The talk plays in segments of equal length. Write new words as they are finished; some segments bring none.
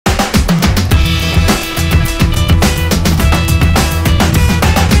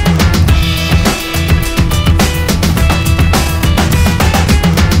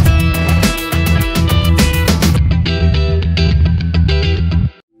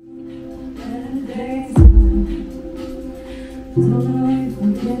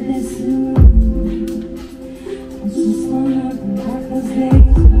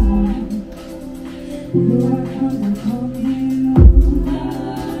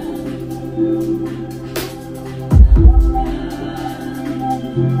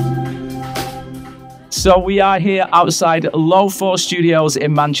So we are here outside Low4 Studios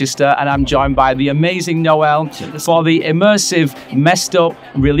in Manchester, and I'm joined by the amazing Noelle for the immersive Messed Up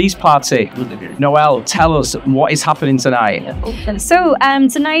release party. Noelle, tell us what is happening tonight. So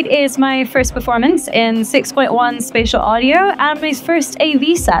tonight is my first performance in 6.1 spatial audio and my first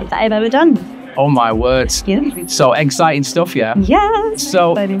AV set that I've ever done. Oh my words. Yeah. So exciting stuff, yeah? Yeah.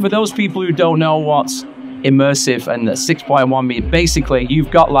 So for those people who don't know what's immersive and 6.1 mean, basically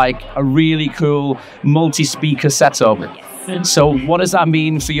you've got like a really cool multi-speaker setup. So what does that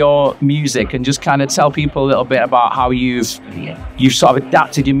mean for your music? And just kind of tell people a little bit about how you've sort of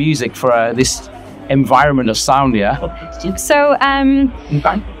adapted your music for this environment of sound, yeah? So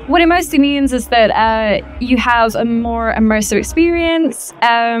what it mostly means is that you have a more immersive experience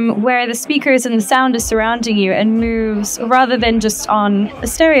where the speakers and the sound is surrounding you and moves rather than just on a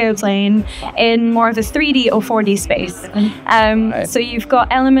stereo plane in more of a 3D or 4D space. So you've got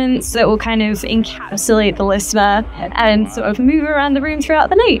elements that will kind of encapsulate the listener and sort of move around the room throughout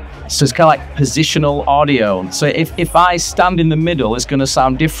the night. So it's kind of like positional audio. So if I stand in the middle, it's going to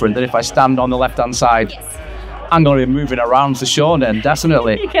sound different than if I stand on the left-hand side. I'm going to be moving around for sure then,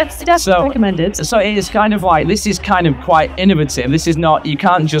 definitely. Yes, definitely recommended. So it is kind of like, this is kind of quite innovative. This is not, you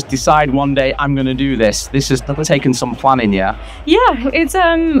can't just decide one day, I'm going to do this. This has taken some planning, yeah? Yeah, it's,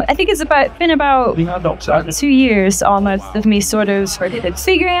 I think it's been about 2 years almost of me sort of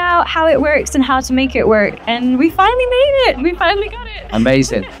figuring out how it works and how to make it work. And we finally made it. We finally got it.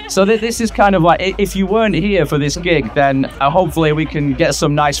 Amazing. So this is kind of like, if you weren't here for this gig, then hopefully we can get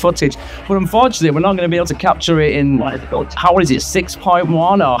some nice footage. But unfortunately, we're not going to be able to capture it in, how is it, 6.1,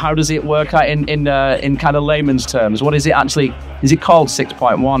 or how does it work out in kind of layman's terms? What is it actually, is it called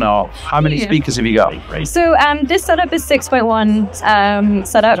 6.1, or how many speakers have you got? So this setup is 6.1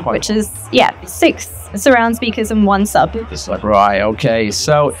 setup, which is, 6 surround speakers and 1 sub. Right, okay.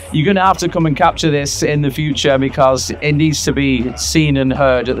 So you're going to have to come and capture this in the future because it needs to be seen and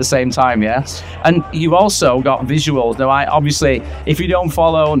heard at the same time, yeah? And you've also got visuals. Now, obviously, if you don't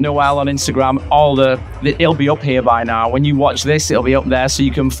follow Noelle on Instagram, it'll be up here by now. When you watch this, it'll be up there so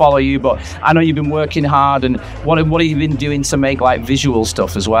you can follow you. But I know you've been working hard, and what have you been doing to make like visual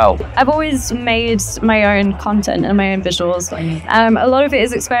stuff as well? I've always made my own content and my own visuals. A lot of it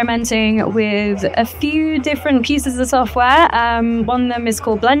is experimenting with a few different pieces of software. One of them is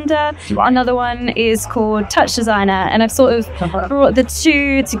called Blender. Another one is called Touch Designer. And I've sort of brought the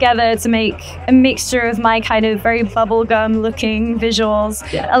two together to make a mixture of my kind of very bubblegum looking visuals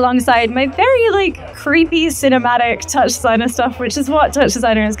alongside my very like creepy cinematic Touch Designer stuff, which is what Touch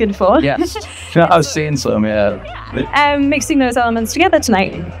Designer is good for. Yes, I was seeing some, mixing those elements together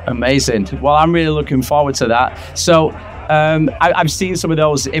tonight. Amazing. Well, I'm really looking forward to that. So I've seen some of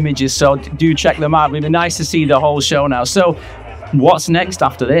those images, so do check them out. It'd be nice to see the whole show now. So what's next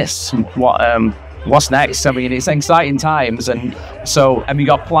after this? What's next? I mean, it's exciting times. And so have you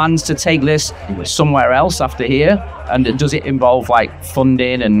got plans to take this somewhere else after here? And does it involve like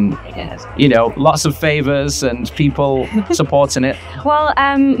funding and, lots of favors and people supporting it? Well,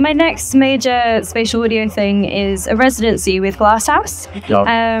 my next major spatial audio thing is a residency with Glasshouse.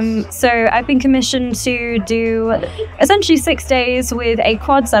 So I've been commissioned to do essentially 6 days with a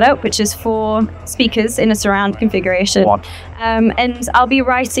quad setup, which is 4 speakers in a surround configuration. And I'll be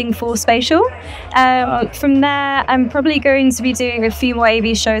writing for spatial. From there, I'm probably going to be doing a few more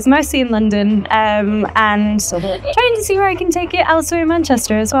AV shows, mostly in London, and trying to see where I can take it elsewhere in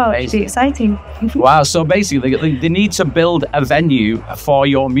Manchester as well. It'll be exciting. Wow, so basically they need to build a venue for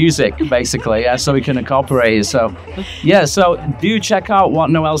your music, basically, so we can incorporate it. So do check out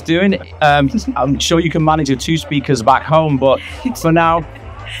what Noelle's doing. I'm sure you can manage with 2 speakers back home, but for now,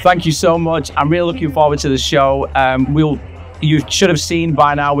 thank you so much. I'm really looking forward to the show. You should have seen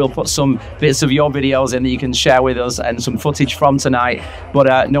by now, we'll put some bits of your videos in that you can share with us and some footage from tonight.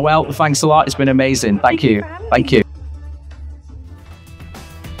 But Noelle, thanks a lot. It's been amazing. Thank you. Thank you.